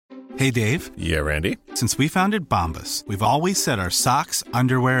Hey, Dave. Yeah, Randy. Since we founded Bombas, we've always said our socks,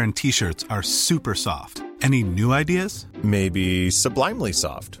 underwear, and T-shirts are super soft. Any new ideas? Maybe sublimely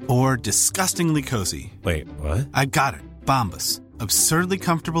soft. Or disgustingly cozy. Wait, what? I got it. Bombas. Absurdly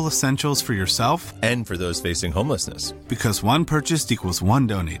comfortable essentials for yourself And for those facing homelessness. Because one purchased equals one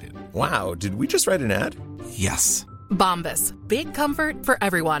donated. Wow, did we just write an ad? Yes. Bombas. Big comfort for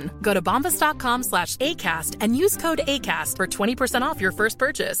everyone. Go to bombas.com/ACAST and use code ACAST for 20% off your first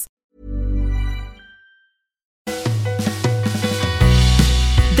purchase.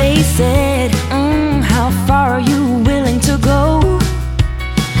 They said, how far are you willing to go?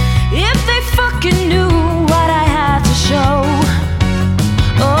 If they fucking knew what I had to show.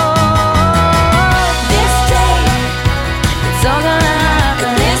 Oh, this day, it's all gonna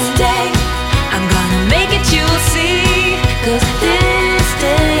happen this day. I'm gonna make it, you'll see. 'Cause this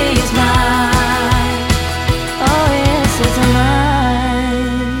day is mine. Oh yes, it's mine.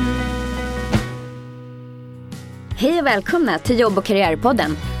 Hej och välkomna till Jobb- och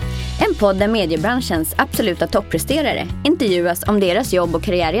karriärpodden. En podd där mediebranschens absoluta toppresterare intervjuas om deras jobb- och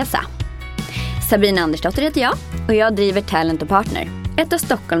karriärresa. Sabina Andersdotter heter jag och jag driver Talent & Partner, ett av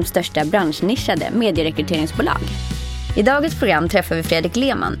Stockholms största branschnischade medierekryteringsbolag. I dagens program träffar vi Fredrik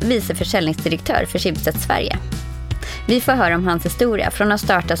Lehman, vice försäljningsdirektör för Schibsted Sverige. Vi får höra om hans historia från att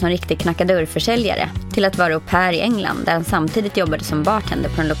starta som riktig knackadörrförsäljare till att vara au pair i England där han samtidigt jobbade som bartender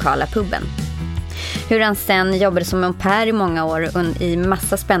på den lokala puben. Hur han sen jobbade som au pair i många år i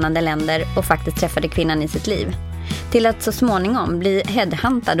massa spännande länder och faktiskt träffade kvinnan i sitt liv. Till att så småningom bli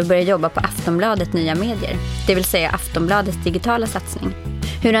headhuntad och börja jobba på Aftonbladet Nya Medier, det vill säga Aftonbladets digitala satsning.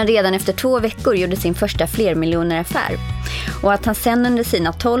 Hur han redan efter 2 veckor gjorde sin första flermiljoneraffär. Och att han sen under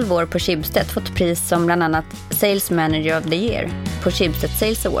sina 12 år på Schibsted fått pris som bland annat Sales Manager of the Year på Schibsted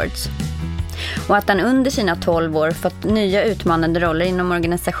Sales Awards. Och att han under sina 12 år fått nya utmanande roller inom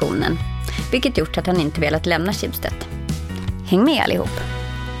organisationen, vilket gjort att han inte velat lämna Schibsted. Häng med allihop!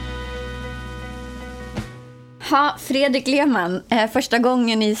 Ha, Fredrik Lehman, första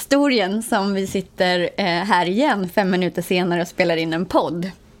gången i historien som vi sitter här igen 5 minuter senare och spelar in en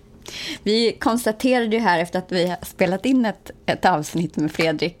podd. Vi konstaterade ju här efter att vi har spelat in ett avsnitt med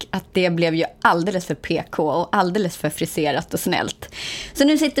Fredrik att det blev ju alldeles för PK och alldeles för friserat och snällt. Så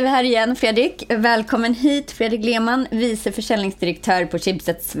nu sitter vi här igen, Fredrik. Välkommen hit, Fredrik Lehman, vice försäljningsdirektör på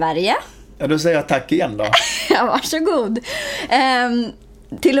Schibsted Sverige. Ja, då säger jag tack igen då. Ja, varsågod.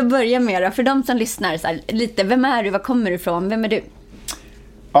 Till att börja med då, för de som lyssnar så här, lite, vem är du, var kommer du ifrån, vem är du?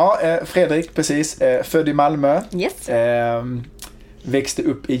 Ja, Fredrik, precis. Född i Malmö. Yes. Växte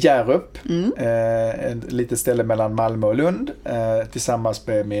upp i Hjärup, ett litet ställe mellan Malmö och Lund, tillsammans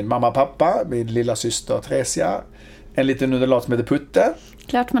med min mamma och pappa, min lilla syster Theresia, en liten undulat som heter Putte.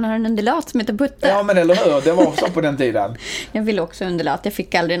 Klart man har en undulat som heter Putte. Ja, men eller hur, det var så på den tiden. Jag ville också undulat, jag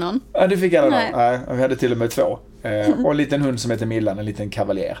fick aldrig någon. Ja, du fick aldrig någon. Nej, vi hade till och med 2. Och en liten hund som heter Millan, en liten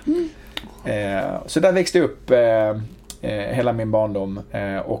kavaljer. Så där växte jag upp hela min barndom,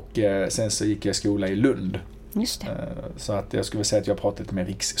 och sen så gick jag i skola i Lund. Just det. Så att jag skulle säga att jag pratat lite mer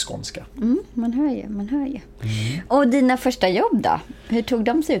riksskånska. Man hör ju. Och dina första jobb då? Hur tog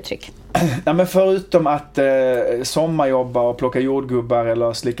de sig uttryck? Ja, men förutom att sommarjobba och plocka jordgubbar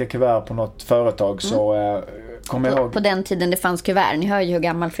eller slicka kuvert på något företag så kommer jag ihåg... På den tiden det fanns kuvert. Ni hör ju hur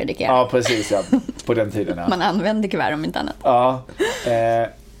gammal Fredrik är. Ja, precis. Ja. På den tiden, ja. Man använde kuvert om inte annat. Ja.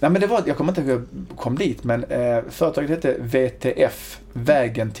 Nej, men det var, jag kommer inte ihåg hur jag kom dit, men företaget hette VTF,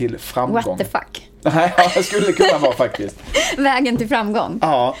 Vägen till framgång. What the fuck? Nej, det skulle kunna vara faktiskt. Vägen till framgång.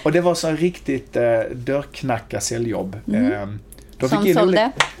 Ja, och det var så riktigt dörrknacka säljjobb. Som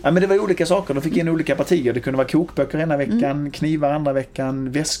sålde? Ja, men det var olika saker. De fick in olika partier. Det kunde vara kokböcker ena veckan, knivar andra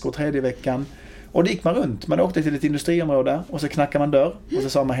veckan, väskor tredje veckan. Och det gick man runt. Man åkte till ett industriområde och så knackade man dörr. Och så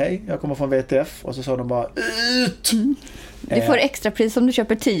sa man hej, jag kommer från VTF. Och så sa de bara ut! Du får extra pris om du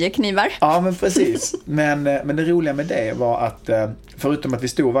köper 10 knivar. Ja, men precis. Men det roliga med det var att förutom att vi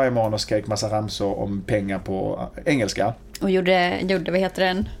stod varje morgon och skrek massa ramsor om pengar på engelska. Och gjorde vad heter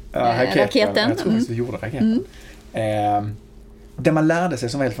den? Raketen. Jag tror att vi gjorde raketen. Det man lärde sig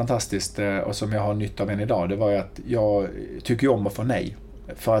som var helt fantastiskt och som jag har nytta av än idag, det var ju att jag tycker om att få nej.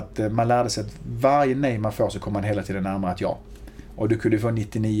 För att man lärde sig att varje nej man får så kommer man hela tiden närmare ett ja. Och du kunde få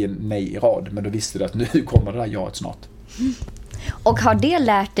 99 nej i rad, men då visste du att nu kommer det där jaet snart. Och har det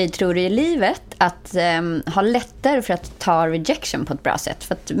lärt dig, tror du, i livet att ha lättare för att ta rejection på ett bra sätt?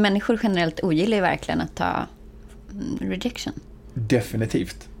 För att människor generellt ogillar ju verkligen att ta rejection.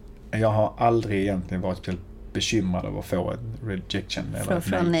 Definitivt. Jag har aldrig egentligen varit speciellt bekymrad över att få en rejection. Eller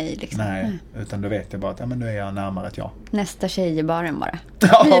från nej liksom. Nej, utan då vet jag bara att nu är jag närmare ett ja. Nästa tjej i baren bara.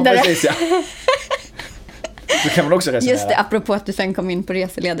 Ja, precis, ja. Så kan man också resonera. Just det, apropå att du sen kom in på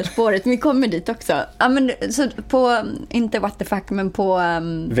reseledarspåret. Vi kommer dit också. Ja, men så på, inte what the fuck, men på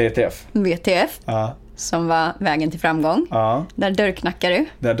VTF. Ja. Som var vägen till framgång. Ja. Där dörrknackade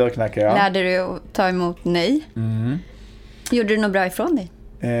du. Ja. Lärde du att ta emot nej. Gjorde du något bra ifrån dig?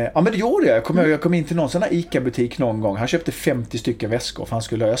 Ja, men det gjorde jag. Jag kom in till någon sån här ICA-butik någon gång. Han köpte 50 stycken väskor.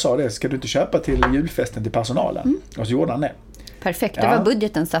 För jag sa det, ska du inte köpa till julfesten till personalen? Och så gjorde han det. Perfekt, det var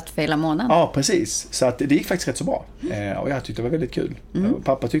budgeten satt för hela månaden. Ja, precis. Så att det gick faktiskt rätt så bra. Och jag tyckte det var väldigt kul.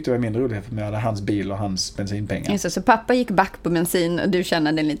 Pappa tyckte det var mindre roligt för jag hade hans bil och hans bensinpengar. Just det, så pappa gick back på bensin och du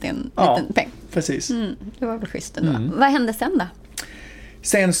tjänade en liten peng. Precis. Det var väl schysst ändå. Vad hände sen då?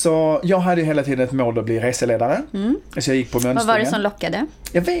 Sen så, jag hade ju hela tiden ett mål att bli reseledare. Så jag gick på mönstringen. Vad var det som lockade?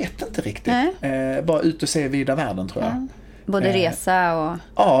 Jag vet inte riktigt. Bara ut och se vida världen, tror jag. Både resa och...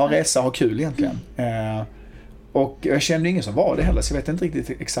 Ja, resa och ha kul egentligen. Och jag kände ingen som var det heller, så jag vet inte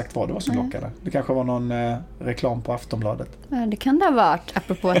riktigt exakt vad det var som lockade. Det kanske var någon reklam på Aftonbladet. Ja, det kan det ha varit,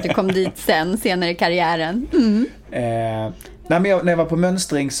 apropå att du kom dit senare i karriären. När jag var på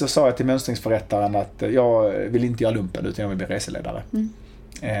mönstring så sa jag till mönstringsförrättaren att jag vill inte göra lumpen utan jag vill bli reseledare.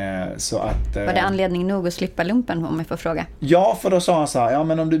 Så att, var det anledning nog att slippa lumpen, om jag får fråga? Ja, för då sa han så här, ja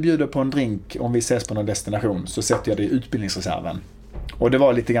men om du bjuder på en drink, om vi ses på någon destination, så sätter jag det i utbildningsreserven. Och det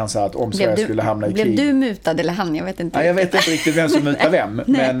var lite grann så att om Sverige skulle hamna i krig... Blev du mutad eller han? Jag vet inte. Ja, jag vet inte riktigt vem som mutar vem.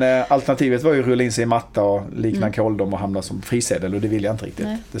 Men alternativet var ju att rulla in sig i matta och likna kåldom och hamna som frisedel. Och det vill jag inte riktigt.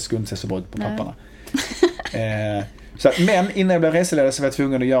 Det skulle inte se så bra ut på papparna. Men innan jag blev reseledare så var jag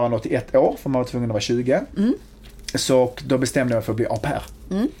tvungen att göra något i 1 år. För man var tvungen att vara 20. Så då bestämde jag mig för att bli au pair.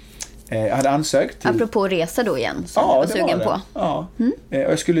 Jag hade ansökt till... Apropå resa då igen, som jag var sugen på. Ja.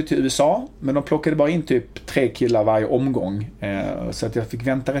 Jag skulle till USA, men de plockade bara in typ 3 killar varje omgång. Så att jag fick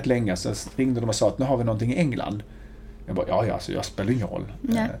vänta rätt länge. Så ringde de och sa att nu har vi någonting i England. Jag bara, så jag spelar ingen roll.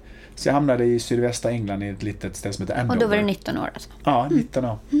 Så jag hamnade i sydvästra England i ett litet ställe som heter Andover. Och då var du 19 år alltså? Ja, 19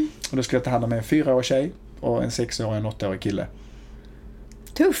 år. Och då skulle jag ta hand om en 4-årig tjej och en 6-årig och en 8-årig kille.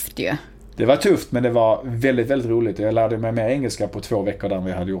 Tufft ju. Det var tufft, men det var väldigt, väldigt roligt. Jag lärde mig mer engelska på 2 veckor där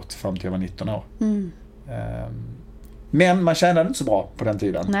vi hade gjort fram till jag var 19 år. Men man tjänade inte så bra på den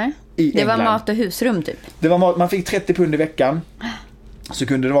tiden. Nej. I det England. Var mat och husrum typ? Det var man fick 30 pund i veckan. Så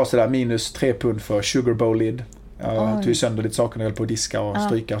kunde det vara sådär minus 3 pund för sugar bowl lid. Jag tog sönder lite saker när jag höll på att diska och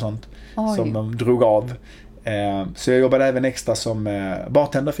stryka och sånt. Som de drog av. Så jag jobbade även extra som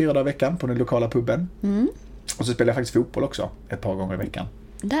bartender 4 dagar i veckan på den lokala puben. Och så spelade jag faktiskt fotboll också ett par gånger i veckan.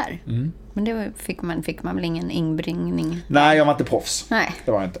 Där? Men det fick man väl ingen inbringning? Nej, jag var inte proffs. Nej.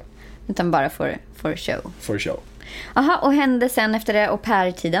 Det var jag inte. Utan bara för show. For show. Aha, och hände sen efter det au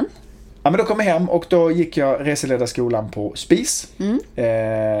pair-tiden? Ja, men då kom jag hem och då gick jag reseledarskolan på Spis.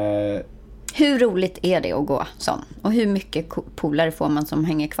 Hur roligt är det att gå sån? Och hur mycket polare får man som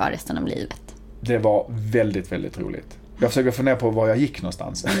hänger kvar resten av livet? Det var väldigt, väldigt roligt. Jag försöker få ner på var jag gick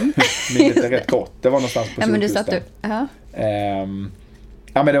någonstans. Minnet är rätt kort. Det var någonstans på Solkusten.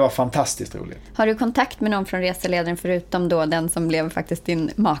 Ja, men det var fantastiskt roligt. Har du kontakt med någon från reseledaren förutom då den som blev faktiskt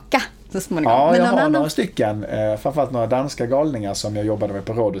din maka så småningom? Ja, jag har några stycken. Framförallt några danska galningar som jag jobbade med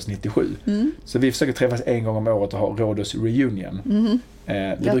på Rhodos 97. Så vi försöker träffas en gång om året och ha Rhodos reunion.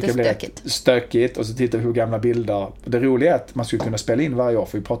 Det brukar bli stökigt och så tittar vi på gamla bilder. Det roliga är att man skulle kunna spela in varje år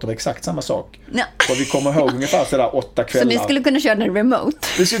för vi pratar om exakt samma sak. Ja. Och vi kommer ihåg ungefär sådär 8 kvällar. Så ni skulle kunna köra den remote?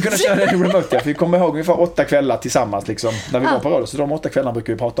 Vi skulle kunna köra den remote, ja. För vi kommer ihåg ungefär 8 kvällar tillsammans liksom, när vi var på Rhodos. Så de 8 kvällarna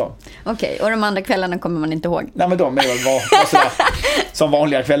brukar vi prata om. Okej, och de andra kvällarna kommer man inte ihåg? Nej, men de är väl var sådär, som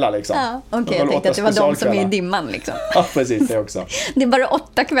vanliga kvällar liksom. Ja, okej, jag tänkte att det var de som är i dimman liksom. Ja, precis, det också. Det är bara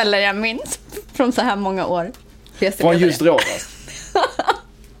 8 kvällar jag minns från så här många år. Från just Rhodos.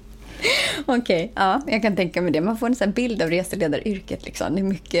 Okej, ja, jag kan tänka mig det. Man får en sån här bild av reseledaryrket liksom.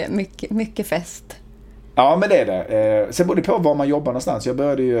 Det är mycket fest. Ja, men det är det. Sen beror det på var man jobbar någonstans. Jag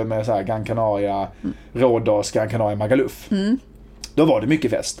började ju med så här Gran Canaria, Rhodos, Gran Canaria, Magaluf. Då var det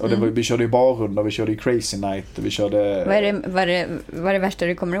mycket fest. Och vi körde ju barrundor, vi körde ju Crazy Night och vi körde... Vad är det värsta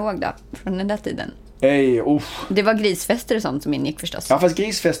du kommer ihåg då? Från den där tiden? Det var grisfester och sånt som ingick förstås. Ja, fast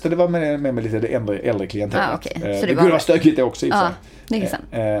grisfester, det var med lite äldre klientel. Okay. Så det kunde vara stökigt det också i sig. Det är sant.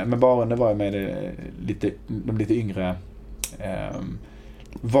 Men barrundor var med de lite yngre.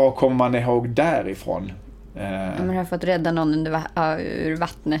 Vad kommer man ihåg därifrån? Man har fått rädda någon ur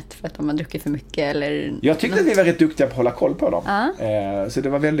vattnet för att de har druckit för mycket eller... Jag tyckte att vi var rätt duktiga på att hålla koll på dem. Så det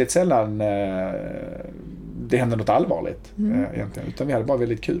var väldigt sällan det hände något allvarligt egentligen, utan vi hade bara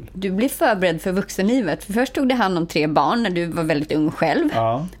väldigt kul. Du blev förberedd för vuxenlivet. För först tog du hand om 3 barn när du var väldigt ung själv.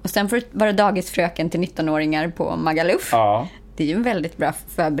 Och sen var det dagisfröken till 19-åringar på Magaluf. Det är ju en väldigt bra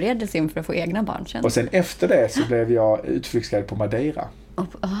förberedelse inför att få egna barn sen. Och sen efter det så blev jag utflygskad på Madeira.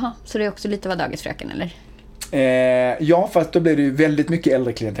 Så det är också lite var dagisfröken, eller? Ja, fast då blir det ju väldigt mycket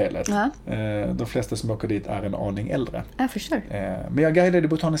äldre klientelet. Uh-huh. De flesta som åker dit är en aning äldre. Jag förstår. Men jag guidade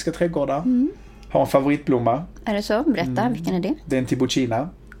botaniska trädgårdar. Har en favoritblomma. Är det så? Berätta, vilken är det? Det är en tibucina.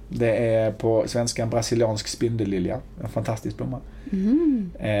 Det är på svenska en brasiliansk spindellilja. En fantastisk blomma.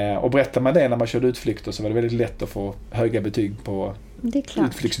 Och berättar man det när man körde utflykter så var det väldigt lätt att få höga betyg på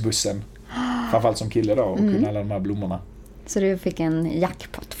utflyktsbussen. Framförallt som kille då och kunna alla de här blommorna. Så du fick en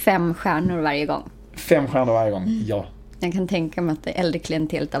jackpot, 5 stjärnor varje gång? 5 stjärnor varje gång, ja. Jag kan tänka mig att det äldre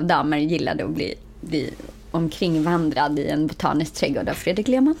klientelet av damer gillade att bli omkringvandrad i en botanisk trädgård av Fredrik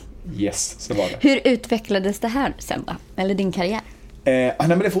Lehman. Yes, så var det. Hur utvecklades det här sen då? Eller din karriär? Nej,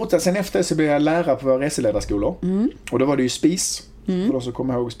 men det fortsatte. Sen efter så blev jag lärare på våra reseledarskolor. Och då var det ju SPIS. För de som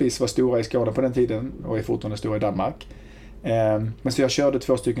kommer ihåg, SPIS var stora i Skåne på den tiden och är fortfarande stora i Danmark. Men så jag körde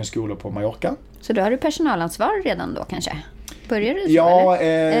 2 stycken skolor på Mallorca. Så då har du personalansvar redan då kanske? Börjar du så? Ja,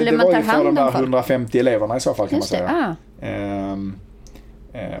 eller det man var tar ju för hand de om här folk. 150 eleverna i så fall kan Just man säga.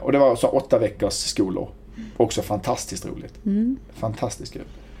 Och det var så 8 veckors skolor. Också fantastiskt roligt. Fantastiskt kul.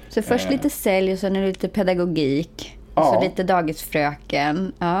 Så först lite sälj och sen är det lite pedagogik. Och så lite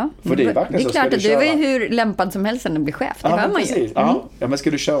dagisfröken. Ja. För det är klart att du är hur lämpad som helst när du blir chef. Det hör man ju. Ja, men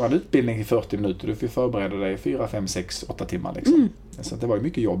ska du köra en utbildning i 40 minuter, du får förbereda dig 4, 5, 6, 8 timmar. Liksom. Så det var ju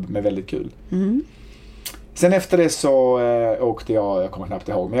mycket jobb, men väldigt kul. Sen efter det så åkte jag kommer knappt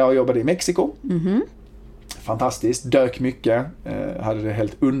ihåg, men jag jobbade i Mexiko. Fantastiskt, dök mycket. Hade det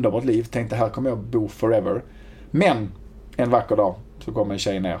helt underbart liv. Tänkte här kommer jag bo forever. Men en vacker dag så kom en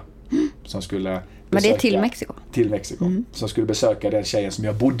tjej ner som skulle Men det är till Mexiko? Till Mexiko. Som skulle besöka den tjejen som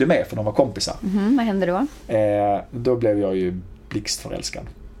jag bodde med, för de var kompisar. Vad hände då? Då blev jag ju blixtförälskad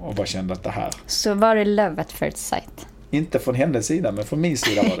och bara kände att det här... Så var det love at first sight? Inte från hennes sida, men från min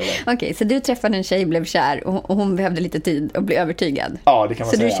sida var det det. Okej, så du träffade en tjej, blev kär och hon behövde lite tid att bli övertygad? Ja, det kan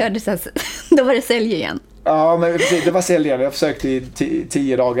man säga. Så du körde så här, då var det sälj igen? Ja, men det var säljande. Jag försökte i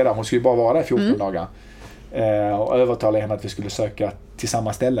 10 dagar där. Hon skulle bara vara där i 14 dagar. Och övertalade henne att vi skulle söka till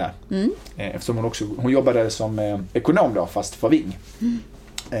samma ställe. Eftersom hon jobbade som ekonom då, fast för Ving.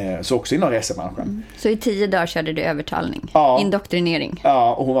 Så också inom resebranschen. Så i 10 dagar körde du övertalning? Ja. Indoktrinering?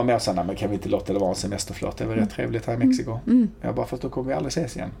 Ja, och hon var med och sa, men kan vi inte låta det vara en semesterflört? Det var rätt trevligt här i Mexiko. Jag bara, fast då kommer vi aldrig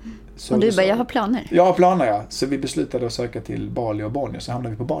ses igen. Så och du bara, jag har planer? Jag har planer, ja. Så vi beslutade att söka till Bali och Borneo, så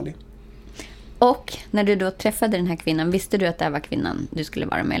hamnade vi på Bali. Och när du då träffade den här kvinnan, visste du att det här var kvinnan du skulle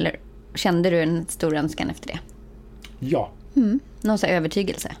vara med? Eller kände du en stor önskan efter det? Ja. Någon sån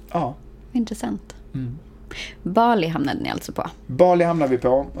övertygelse? Ja. Intressant. Bali hamnade ni alltså på? Bali hamnade vi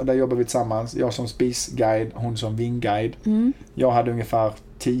på och där jobbar vi tillsammans. Jag som spisguide, hon som vingguide. Jag hade ungefär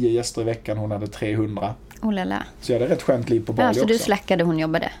 10 gäster i veckan, hon hade 300. Oh la la. Så jag hade rätt skönt liv på Bali också. Så du slackade, hon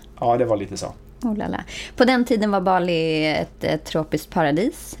jobbade? Ja, det var lite så. Oh la la. På den tiden var Bali ett tropiskt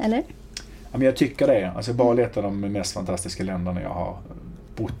paradis, eller? Ja, men jag tycker det. Alltså Bali är ett av de mest fantastiska länderna jag har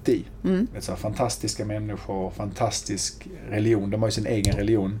bott i. Så fantastiska människor, fantastisk religion. De har ju sin egen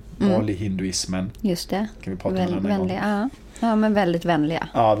religion, Bali-hinduismen. Just det. Kan vi prata om den vänliga, ja, men väldigt vänliga.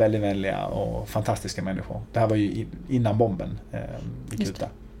 Ja, väldigt vänliga och fantastiska människor. Det här var ju innan bomben gick ut där.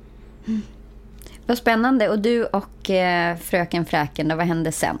 Vad spännande. Och du och fröken Fräken, då, vad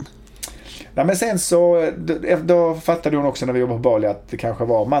hände sen? Ja, men sen så då fattade hon också när vi jobbade på Bali att det kanske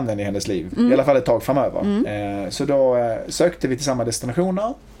var mannen i hennes liv. I alla fall ett tag framöver. Så då sökte vi till samma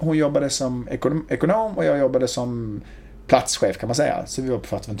destinationer. Hon jobbade som ekonom och jag jobbade som platschef kan man säga. Så vi var på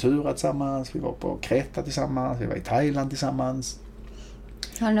Fuerteventura tillsammans, vi var på Kreta tillsammans, vi var i Thailand tillsammans.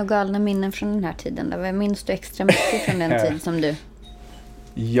 Har du några galna minnen från den här tiden då? Vad minns du extra mycket från den tid som du...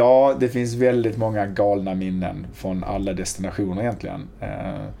 Ja, det finns väldigt många galna minnen från alla destinationer egentligen.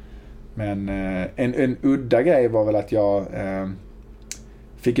 Men en udda grej var väl att jag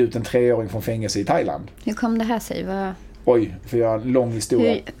fick ut en 3-åring från fängelse i Thailand. Hur kom det här sig? Oj, för jag har en lång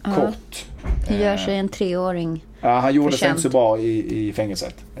historia kort. Hur gör sig en 3-åring? Ja, han gjorde sig inte så bra i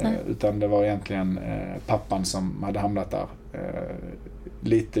fängelset. Utan det var egentligen pappan som hade hamnat där.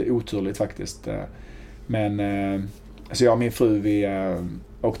 Lite oturligt faktiskt. Men så jag och min fru, vi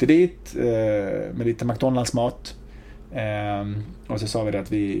åkte dit med lite McDonalds-mat. Och så sa vi det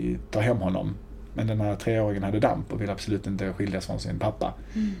att vi tar hem honom. Men den här 3-åringen hade damp och ville absolut inte skiljas från sin pappa.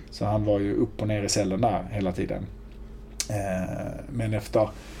 Så han var ju upp och ner i cellen där hela tiden. Men efter...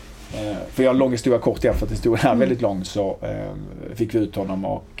 för jag har en lång historia kort igen, för att historien är väldigt lång, så fick vi ut honom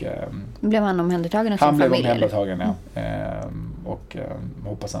och... blev han omhändertagen av sin familj? Han blev familj, omhändertagen, ja. Och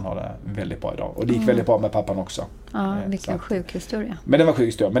hoppas han har det väldigt bra idag. Och det gick väldigt bra med pappan också. Ja, vilken sjuk historia. Men det var sjuk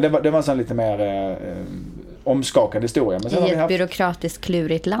historia. Men det var en sån lite mer omskakande historia. Men i ett byråkratiskt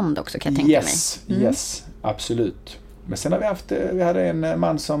klurigt land också, kan jag tänka mig. Yes, absolut. Men sen har vi hade en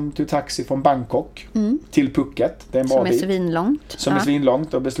man som tog taxi från Bangkok till Phuket. Det är en bra bit. Som är svinlångt. Som är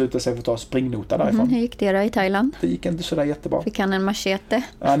svinlångt och beslutade sig för att ta springnota därifrån. Hur gick det då i Thailand? Det gick inte så där jättebra. Fick han en machete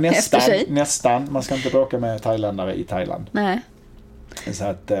nästan, efter sig? Nästan. Man ska inte bråka med thailändare i Thailand. Nej. Så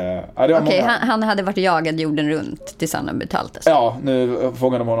att, han hade varit jagad jorden runt tills han har betalt det. Ja, nu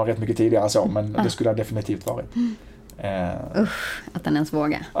fångade de honom rätt mycket tidigare så, men det skulle ha definitivt varit. Att han ens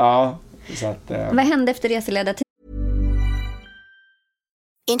vågar. Ja, så att... Vad hände efter reseledartid?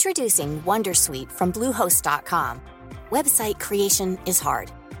 Introducing Wondersuite from Bluehost.com. Website creation is hard,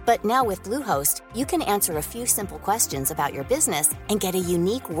 but now with Bluehost, you can answer a few simple questions about your business and get a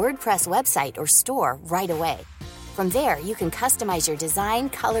unique WordPress website or store right away. From there, you can customize your design,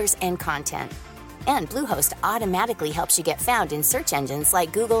 colors, and content. And Bluehost automatically helps you get found in search engines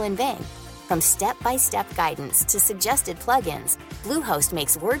like Google and Bing. From step-by-step guidance to suggested plugins, Bluehost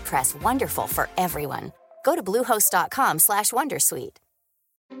makes WordPress wonderful for everyone. Go to bluehost.com/wondersuite.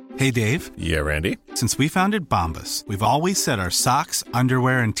 Hey, Dave. Yeah, Randy. Since we founded Bombas, we've always said our socks,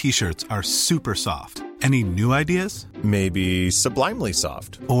 underwear, and T-shirts are super soft. Any new ideas? Maybe sublimely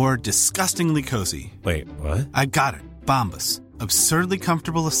soft. Or disgustingly cozy? Wait, what? I got it. Bombas. Absurdly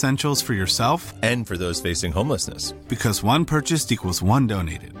comfortable essentials for yourself And for those facing homelessness. because one purchased equals one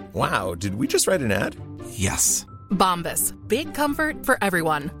donated. Wow, did we just write an ad? Yes. Bombas. Big comfort for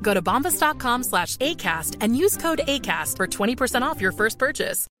everyone. Go to bombas.com/ACAST and use code ACAST for 20% off your first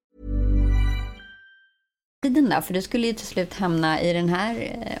purchase. Tiden där, för du skulle ju till slut hamna i den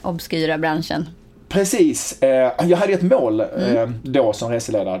här obskyra branschen. Precis. Jag hade ett mål då som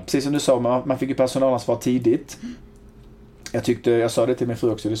reseledare. Precis som du sa, man fick ju personalansvar tidigt. Jag sa det till min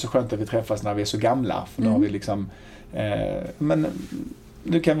fru också, det är så skönt att vi träffas när vi är så gamla. För då har vi liksom... men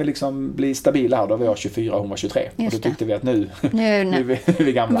nu kan vi liksom bli stabila här. Då var jag 24 och hon var 23. Just och då tyckte vi att nu är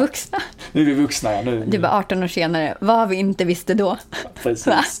vi gamla. Vuxna. Nu är vi vuxna. Ja, Du var 18 år senare. Vad har vi inte visste då?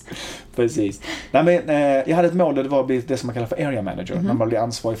 Precis. Nej, men, jag hade ett mål där det var att bli det som man kallar för area manager. När man blir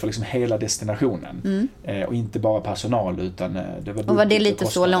ansvarig för liksom hela destinationen. Och inte bara personal utan det var... Och var det lite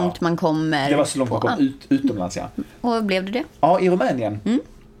så långt man kommer? Det var så långt man kom utomlands, ja. Och blev det? Ja, i Rumänien.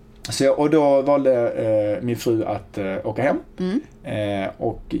 Och då valde min fru att åka hem.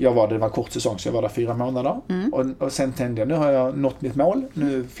 Och det var en kort säsong så jag var där 4 månader. Och sen tänkte jag, nu har jag nått mitt mål,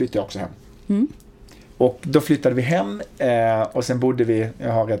 nu flyttar jag också hem. Och då flyttade vi hem och sen bodde vi,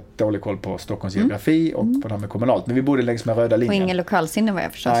 jag har rätt dålig koll på Stockholms geografi och på det här med kommunalt, men vi bodde längs med röda linjen. Och ingen lokalsinne var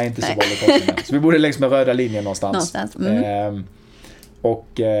jag förstås. Nej, inte så bra lokalsinne. Så vi bodde längs med röda linjen någonstans. Och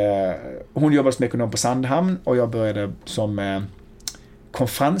hon jobbade som ekonom på Sandhamn och jag började som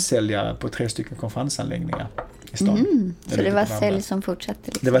konferenssäljare på 3 stycken konferensanläggningar i stan. Så det var sälj som fortsatte?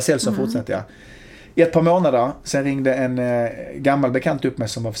 Liksom. Det var sälj som fortsatte, ja. I ett par månader, sen ringde en gammal bekant upp mig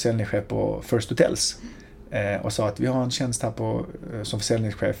som var försäljningschef på First Hotels och sa att vi har en tjänst här som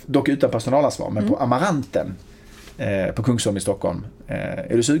försäljningschef, dock utan personalansvar, men på Amaranten på Kungsholm i Stockholm.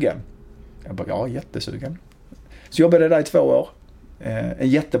 Är du sugen? Jag bara, ja, jättesugen. Så jobbade där i 2 år. En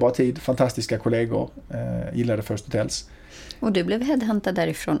jättebra tid, fantastiska kollegor, gillade First Hotels. Och du blev headhuntad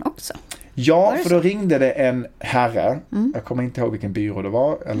därifrån också? Ja, för då ringde det en herre. Jag kommer inte ihåg vilken byrå det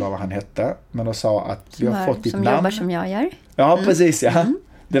var eller vad han hette. Men då sa att vi har fått ditt namn. Som jobbar som jag gör. Ja, precis, ja.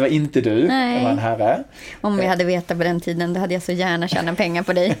 Det var inte du, Nej. det var en herre. Om vi hade vetat på den tiden, då hade jag så gärna tjänat pengar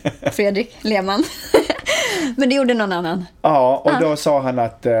på dig, Fredrik Lehman. Men det gjorde någon annan. Ja, och då sa han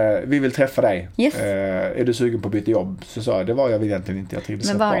att vi vill träffa dig. Yes. Är du sugen på att byta jobb? Så sa jag, det var jag egentligen inte. Jag trivdes.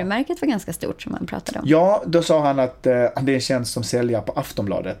 Men varumärket var ganska stort som man pratade om. Ja, då sa han att det är en tjänst som säljer på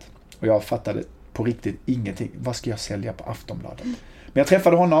Aftonbladet. Och jag fattade på riktigt ingenting. Vad ska jag sälja på Aftonbladet? Men jag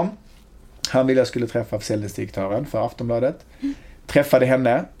träffade honom. Han ville jag skulle träffa försäljningsdirektören för Aftonbladet. Träffade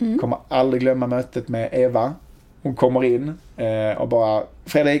henne. Kommer aldrig glömma mötet med Eva. Hon kommer in och bara,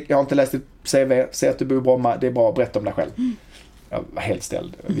 Fredrik, jag har inte läst ditt CV. Säg att du bor i Bromma. Det är bra, berätta om dig själv. Jag var helt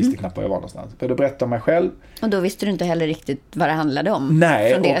ställd. Jag visste knappt var jag var någonstans. Jag berättade om mig själv. Och då visste du inte heller riktigt vad det handlade om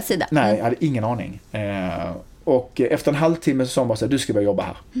från deras sida? Nej, jag hade ingen aning. Och efter en halvtimme så sa hon bara så här, du ska börja jobba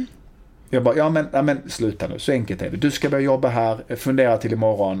här. Jag bara, ja men sluta nu, så enkelt är det. Du ska börja jobba här, fundera till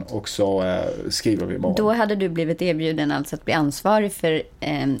imorgon och så skriver vi imorgon. Då hade du blivit erbjuden alltså att bli ansvarig för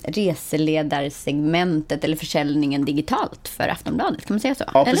reseledarsegmentet eller försäljningen digitalt för Aftonbladet, kan man säga så?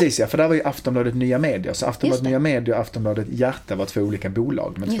 Ja, eller? Precis, ja, för där var ju Aftonbladet Nya Medier. Så Aftonbladet Nya Medier och Aftonbladet Hjärta var 2 olika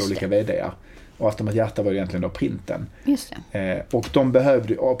bolag med 2 olika vd:ar. Och Aftonbladet Hjärta var egentligen då printen. Just det. Och de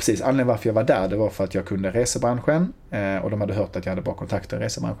behövde, precis, anledningen varför jag var där, det var för att jag kunde resebranschen och de hade hört att jag hade bra kontakter i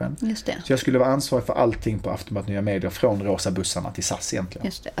resebranschen. Just det. Så jag skulle vara ansvarig för allting på Aftonbladet Nya Medier, från rosa bussarna till SAS egentligen.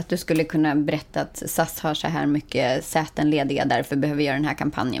 Just det, att du skulle kunna berätta att SAS har så här mycket säten lediga, därför behöver vi göra den här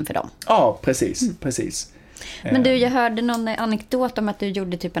kampanjen för dem. Ja, precis. Men du, jag hörde någon anekdot om att du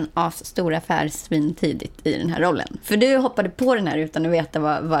gjorde typ en stor affär svintidigt i den här rollen. För du hoppade på den här utan att veta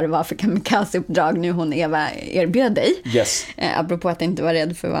vad det var för kamikaze-uppdrag nu hon Eva erbjöd dig. Yes. Apropå att inte vara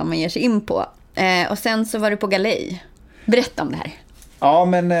rädd för vad man ger sig in på. Och sen så var du på galej. Berätta om det här. Ja,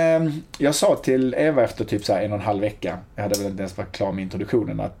 men jag sa till Eva efter typ så här 1,5 vecka, jag hade väl inte ens varit klar med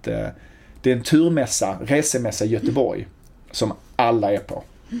introduktionen, att det är en resemässa i Göteborg som alla är på.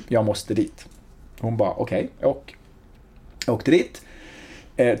 Jag måste dit. Hon bara okej, åkte dit.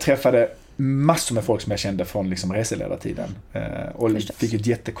 Träffade massor med folk som jag kände från liksom reseledartiden. Och fick ett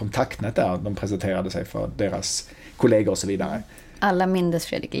jättekontaktnät där. De presenterade sig för deras kollegor och så vidare. Alla mindes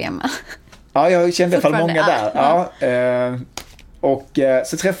Fredrik Lehman. Ja, jag kände i alla fall många där. Ja, och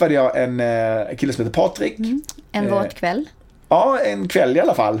så träffade jag en kille som heter Patrik. En våt kväll. Ja, en kväll i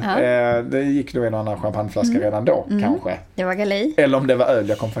alla fall. Det gick nog en annan champagneflaska redan då, kanske. Det var galej. Eller om det var öl,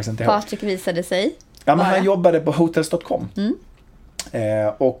 jag kom faktiskt inte ihåg. Patrik visade sig. Ja, men han jobbade på hotels.com.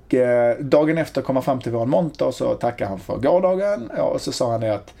 Och dagen efter kom han fram till vår monter och så tackade han för gårdagen. Ja, och så sa han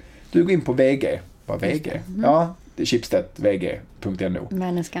det att du går in på VG. Vad VG? Ja, det är Schibsted, vg.no.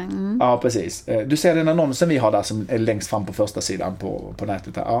 Ja, precis. Du ser den annonsen vi har där som är längst fram på första sidan på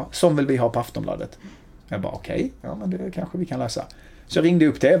nätet. Ja, som vill vi ha på Aftonbladet. Jag bara okej, ja men det kanske vi kan läsa. Så jag ringde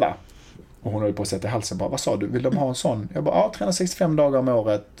upp till Eva och hon höll på att sätta i halsen bara, vad sa du, vill de ha en sån? Jag bara, 365 dagar om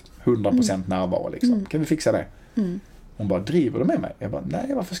året, 100% närvaro liksom. Kan vi fixa det? Hon bara, driver du med mig? Jag bara,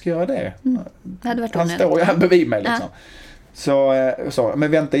 nej, varför ska jag göra det? Det hade varit han står ju här bredvid mig liksom. Så,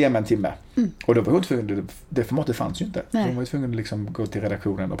 men vänta igen en timme. Och då var hon tvungen, det formatet fanns ju inte. Hon var tvungen att liksom gå till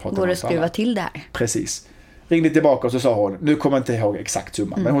redaktionen och prata med oss alla. Skruva till det här. Precis. Ringde tillbaka och så sa hon, nu kommer jag inte ihåg exakt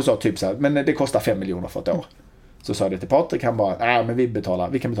summa, men hon sa typ så här, men det kostar 5 miljoner för ett år. Så sa jag det till Patrik, han bara, nej men vi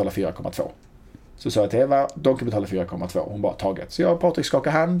kan betala 4,2. Så sa jag till Eva, de kan betala 4,2. Hon bara, taget. Så jag och Patrik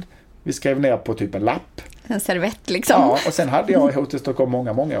skakade hand, vi skrev ner på typ en lapp. En servett liksom. Ja, och sen hade jag i Hotel Stockholm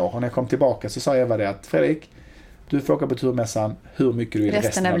många år. Och när jag kom tillbaka så sa Eva det att, Fredrik, du får åka på turmässan hur mycket du vill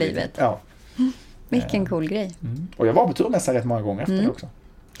resten av livet. Ja. Vilken cool grej. Och jag var på turmässan rätt många gånger efter det också.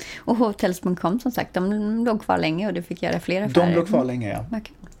 Och hotels.com som sagt, de låg kvar länge och du fick göra flera affärer. De låg kvar länge, ja.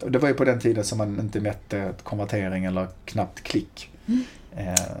 Okay. Det var ju på den tiden som man inte mätte konvertering eller knappt klick.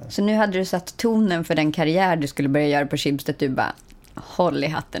 Så nu hade du satt tonen för den karriär du skulle börja göra på Schibsted. Du bara, håll i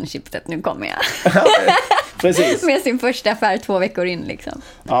hatten Schibsted, nu kommer jag. Precis. Med sin första affär 2 veckor in liksom.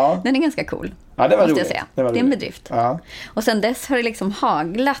 Ja. Den är ganska cool. Ja, det var måste roligt. Jag säga. Det är en bedrift. Ja. Och sen dess har det liksom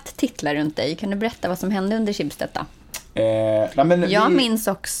haglat titlar runt dig. Kan du berätta vad som hände under Schibsted då? Jag minns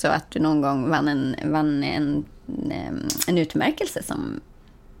också att du någon gång vann en utmärkelse som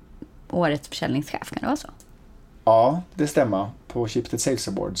årets försäljningschef, kan det vara så? Ja, det stämmer. På Schibsted Sales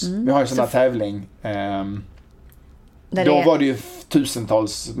Awards. Vi har en sån här tävling. Då var det ju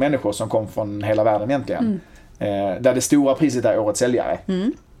tusentals människor som kom från hela världen egentligen. Där det stora priset är årets säljare.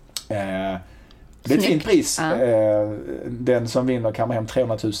 Det är ett fint pris. Den som vinner kan hem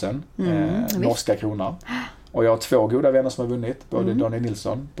 300 000 norska kronor. Och jag har 2 goda vänner som har vunnit. Både Daniel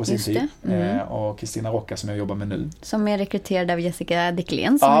Nilsson på sin tid och Kristina Rocka som jag jobbar med nu. Som är rekryterad av Jessica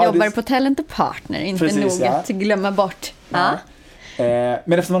Dicklén som jobbar på Talent & Partner. Inte precis, nog att glömma bort. Ja.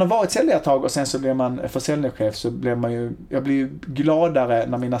 Men efter man har varit säljare ett tag och sen så blir man försäljningschef, så blir man ju, jag blir ju gladare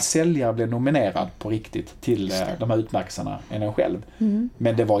när mina säljare blir nominerad på riktigt till de här utmärkelserna än en själv.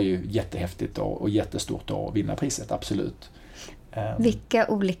 Men det var ju jättehäftigt och jättestort att vinna priset, absolut. Vilka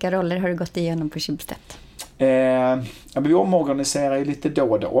olika roller har du gått igenom på Schibsted? Vi omorganiserar ju lite då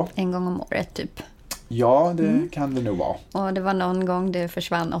och då. En gång om året typ. Ja, det kan det nog vara. Och det var någon gång det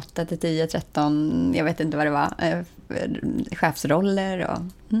försvann 8 till 10, 13, jag vet inte vad det var, chefsroller. Och,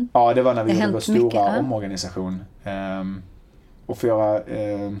 Ja, det var när vi gjorde vår stora omorganisation. Och för att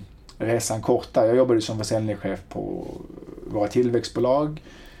göra resan korta, jag jobbade som försäljningschef på våra tillväxtbolag.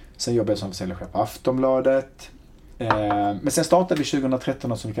 Sen jobbade jag som försäljningschef på Aftonbladet. Men sen startade vi 2013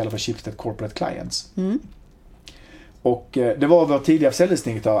 något som vi kallar för Schibsted Corporate Clients. Och det var vår tidigare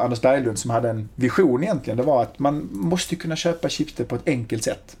försäljningsdirektör Anders Berglund som hade en vision egentligen. Det var att man måste kunna köpa Schibsted på ett enkelt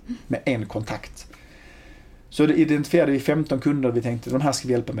sätt med en kontakt. Så det identifierade vi 15 kunder och vi tänkte de här ska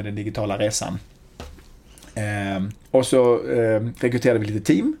vi hjälpa med den digitala resan. Och så rekryterade vi lite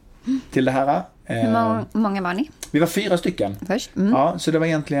team till det här. Hur många var ni? Vi var 4 stycken. Först? Ja, så det var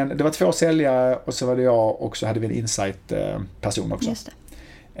egentligen, det var 2 säljare och så var det jag och så hade vi en insight-person också. Just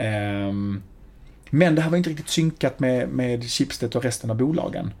det. Men det här var inte riktigt synkat med Schibsted och resten av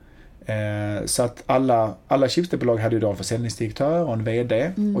bolagen. Så att alla Schibsted-bolag hade ju då en försäljningsdirektör och en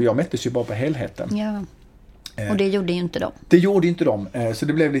vd. Och jag mättes ju bara på helheten. Ja. Och det gjorde ju inte de. Det gjorde inte de. Så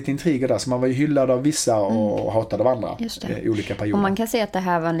det blev lite intriger där. Så man var ju hyllad av vissa och hatad av andra i olika perioder. Och man kan säga att det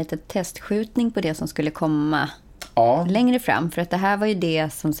här var en liten testskjutning på det som skulle komma längre fram. För att det här var ju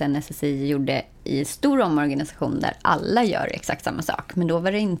det som sen SSI gjorde i stor omorganisation där alla gör exakt samma sak. Men då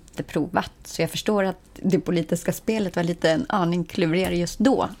var det inte provat. Så jag förstår att det politiska spelet var lite en aning klurigare just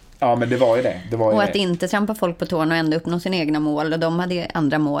då. Ja, men det var ju det. Och att inte trampa folk på tårna och ändå uppnå sina egna mål. Och de hade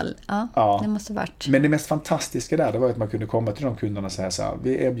andra mål. Ja, det måste varit. Men det mest fantastiska där, det var att man kunde komma till de kunderna och säga så här: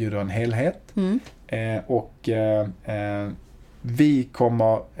 vi erbjuder en helhet. Och vi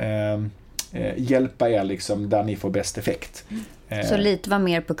kommer hjälpa er liksom där ni får bäst effekt. Så lite var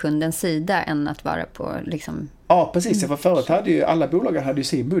mer på kundens sida än att vara på liksom... Ja, precis. För förut hade ju alla bolag hade ju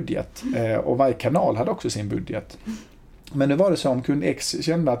sin budget. Och varje kanal hade också sin budget. Men nu var det så om kund X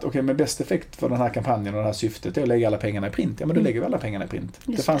kände att med bäst effekt för den här kampanjen och det här syftet är att lägga alla pengarna i print. Ja, men då lägger vi alla pengarna i print.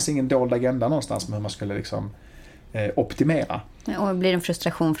 Det fanns ingen dold agenda någonstans med hur man skulle liksom optimera. Och blir det en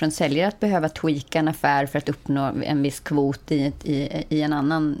frustration från säljare att behöva tweaka en affär för att uppnå en viss kvot i en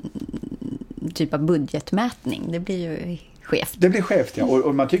annan typ av budgetmätning? Det blir ju skevt. Det blir skevt, ja.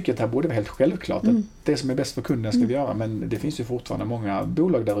 Och man tycker att det här borde vara helt självklart. Att det som är bäst för kunden ska vi göra. Men det finns ju fortfarande många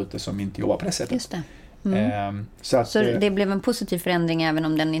bolag där ute som inte jobbar på det sättet. Just det. Så det blev en positiv förändring även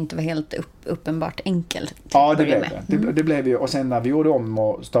om den inte var helt uppenbart enkel. Ja, det blev det. Det blev ju, och sen när vi gjorde om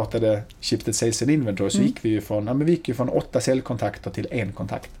och startade Schibsted Sales and Inventory så gick vi ju från 8 säljkontakter till 1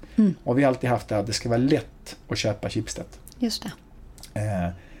 kontakt. Och vi har alltid haft det att det ska vara lätt att köpa Schibsted. Just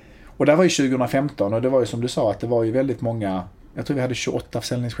det. Och det var ju 2015 och det var ju som du sa att det var ju väldigt många. Jag tror vi hade 28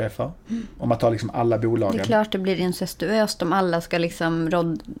 försäljningschefer. Om man tar liksom alla bolagen. Det är klart det blir incestuöst om alla ska liksom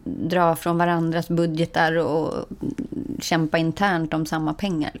dra från varandras budgetar och kämpa internt om samma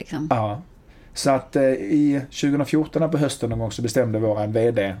pengar. Liksom. Ja, så att i 2014 på hösten någon gång så bestämde vår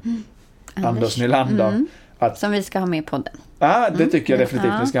vd Anders Nylander att, som vi ska ha med i podden. Ja, det tycker jag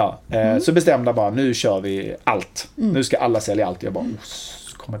definitivt vi ska ha. Så bestämde bara, nu kör vi allt. Nu ska alla sälja allt. Jag bara,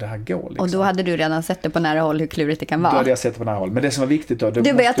 kommer det här gå? Liksom. Och då hade du redan sett det på nära håll hur klurigt det kan vara. Då hade jag sett det på nära håll. Men det som var viktigt då...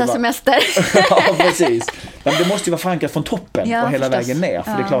 Du började ta semester. Ja, precis. Men det måste ju vara förankrat från toppen och hela vägen ner.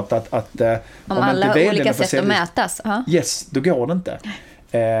 För det är klart att om alla har olika sätt att mätas. Yes, då går det inte.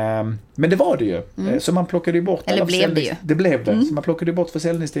 Men det var det ju. Så man plockade ju bort... Eller blev det ju. Det blev det. Så man plockade bort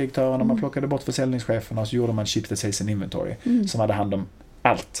försäljningsdirektören och man plockade bort försäljningscheferna och så gjorde man Schibsted Sales and Inventory som hade hand om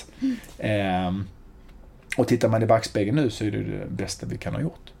allt. Och tittar man i backspegeln nu så är det bästa vi kan ha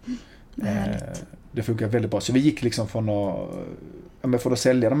gjort. Det funkar väldigt bra. Så vi gick liksom från att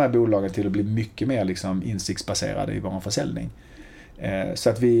sälja de här bolagen till att bli mycket mer liksom insiktsbaserade i vår försäljning. Så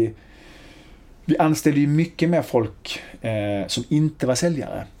att vi anställde ju mycket mer folk som inte var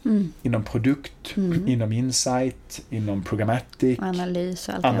säljare. Inom produkt, inom insight, inom programmatic. Analys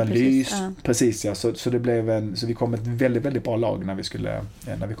och allt. Precis, ja. Så det blev så vi kom ett väldigt, väldigt bra lag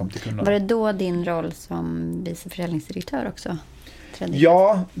när vi kom till kunderna. Var det då din roll som vice försäljningsdirektör också?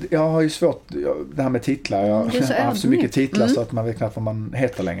 Ja, jag har ju svårt det här med titlar. Jag har haft så mycket titlar så att man vet knappt vad man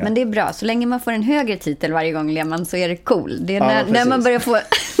heter längre. Men det är bra. Så länge man får en högre titel varje gång Lehman så är det cool. Det är när man börjar få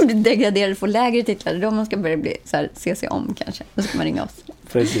bli degraderad och få lägre titlar då man ska börja bli så här, se sig om kanske. Då ska man ringa oss.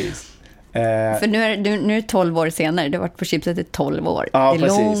 Precis. För nu är det 12 år senare. Det har varit på Schibsted i 12 år. Ja, det är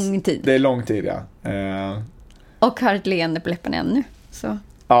precis. lång tid. Det är lång tid, ja. Och har ett leende på läppen ännu. Så.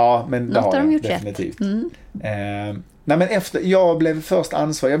 Ja, men det har de jag definitivt. Nej, men jag blev först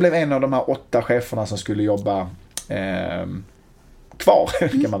ansvarig. Jag blev en av de här 8 cheferna som skulle jobba kvar,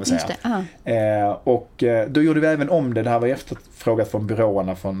 kan man väl säga. Och då gjorde vi även om det. Det här var efterfrågat från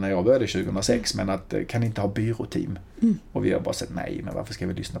byråerna från när jag började 2006. Men att kan inte ha byråteam. Och vi har bara sagt nej, men varför ska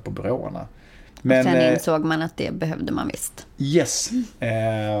vi lyssna på byråerna? Men sen insåg man att det behövde man visst. Yes.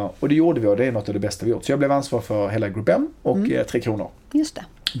 Och det gjorde vi och det är något av det bästa vi gjort. Så jag blev ansvarig för hela Grupp M och 3 kronor. Just det.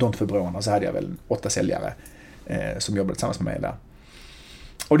 De 2 byråerna. Så hade jag väl 8 säljare som jobbade tillsammans med mig där.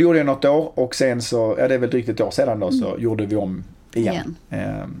 Och det gjorde jag något år och sen så, det är väl drygt ett år sedan då, så gjorde vi om igen.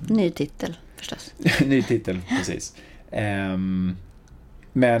 Ny titel förstås. Ny titel, precis.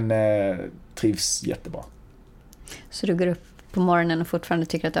 Men trivs jättebra. Så du går upp på morgonen och fortfarande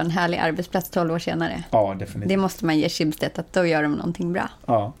tycker att du har en härlig arbetsplats 12 år senare? Ja, definitivt. Det måste man ge Schibsted, att då gör de någonting bra.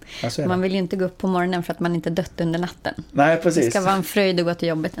 Ja, alltså man vill ju inte gå upp på morgonen för att man inte dött under natten. Nej, precis. Det ska vara en fröjd att gå till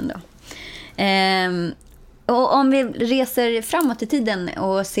jobbet ändå. Och om vi reser framåt i tiden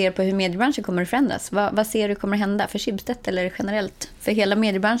och ser på hur mediebranschen kommer att förändras, vad ser du kommer att hända för Schibsted eller generellt? För hela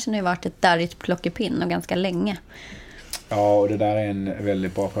mediebranschen har ju varit ett darrigt plockepinn och ganska länge. Ja, och det där är en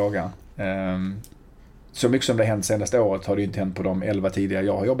väldigt bra fråga. Så mycket som det har hänt senaste året har det ju inte hänt på de 11 tidigare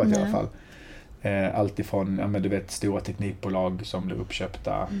jag har jobbat i alla fall. Allt ifrån, du vet, stora teknikbolag som blev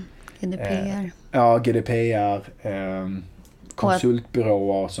uppköpta. GDPR. GDPR.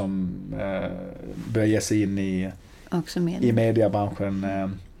 Konsultbyråer som börjar ge sig in i mediebranschen.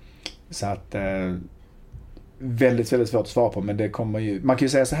 Så att väldigt, väldigt svårt att svara på, men det kommer ju, man kan ju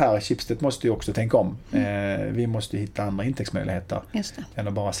säga så här, Schibsted måste ju också tänka om. Vi måste hitta andra intäktsmöjligheter än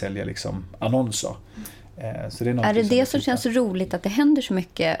att bara sälja liksom annonser. Så det är det som känns så roligt att det händer så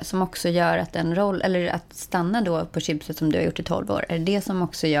mycket som också gör att en roll, eller att stanna då på Schibsted som du har gjort i 12 år, är det som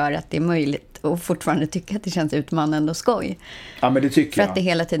också gör att det är möjligt och fortfarande tycka att det känns utmanande och skoj? Ja, men det tycker För jag. att det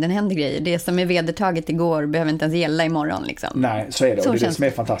hela tiden händer grejer. Det som är vedertaget igår behöver inte ens gälla imorgon liksom. Nej, så är det. Så och det är det som är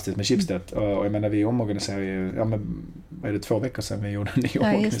det. fantastiskt med Schibsted. Och jag menar, vi omorganiserar ju, vad är det, 2 veckor sedan vi gjorde en ny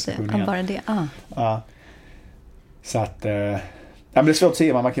organisation igen. Ja, bara det. Ja. Så att, men det är svårt att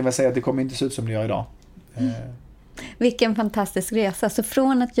säga, men man kan väl säga att det kommer inte se ut som det gör idag. Vilken fantastisk resa. Så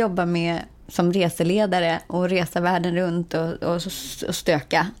från att jobba med som reseledare och resa världen runt och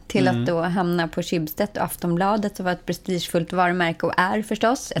stöka till att då hamna på Schibsted och Aftonbladet, som var ett prestigefullt varumärke och är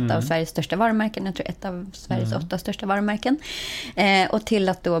förstås ett av Sveriges största varumärken, jag tror ett av Sveriges 8 största varumärken, och till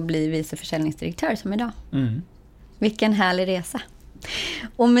att då bli vice försäljningsdirektör som idag. Vilken härlig resa.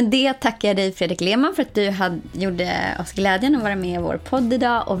 Och med det tackar jag dig, Fredrik Lehman, för att du gjorde oss glädjen att vara med i vår podd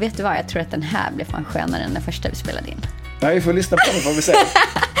idag. Och vet du vad, jag tror att den här blev fan skönare än den första vi spelade in. Nej, vi får lyssna på den, får vi se.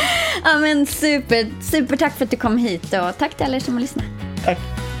 Ja, men super tack för att du kom hit, och tack till alla som har lyssnat. Tack.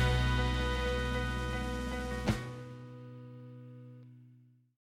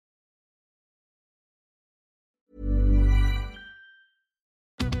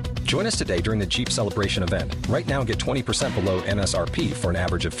 Join us today during the Jeep Celebration event. Right now, get 20% below MSRP for an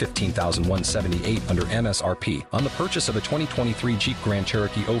average of $15,178 under MSRP on the purchase of a 2023 Jeep Grand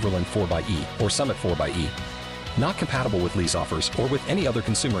Cherokee Overland 4xE or Summit 4xE. Not compatible with lease offers or with any other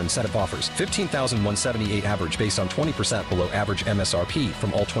consumer incentive offers. $15,178 average based on 20% below average MSRP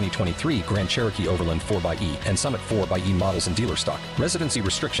from all 2023 Grand Cherokee Overland 4xE and Summit 4xE models in dealer stock. Residency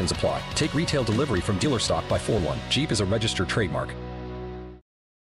restrictions apply. Take retail delivery from dealer stock by 4/1. Jeep is a registered trademark.